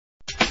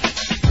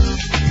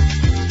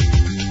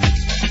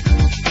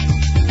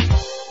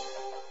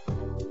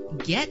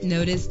Get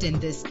noticed in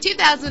this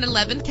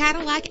 2011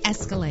 Cadillac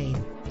Escalade.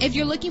 If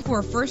you're looking for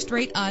a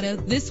first-rate auto,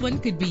 this one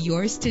could be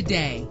yours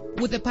today.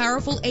 With a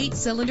powerful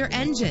 8-cylinder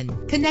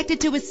engine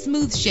connected to a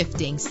smooth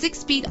shifting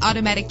 6-speed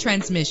automatic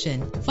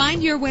transmission.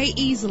 Find your way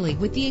easily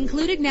with the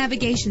included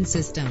navigation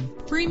system.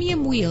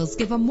 Premium wheels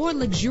give a more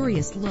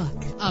luxurious look.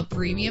 A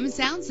premium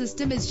sound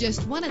system is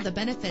just one of the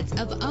benefits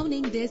of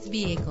owning this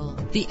vehicle.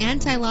 The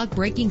anti-lock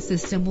braking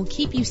system will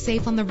keep you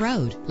safe on the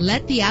road.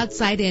 Let the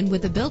outside in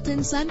with a built-in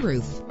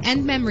sunroof.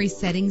 And memory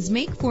settings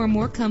make for a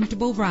more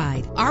comfortable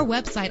ride. Our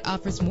website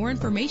offers more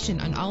information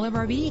on all of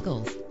our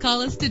vehicles.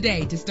 Call us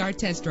today to start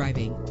test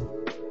driving.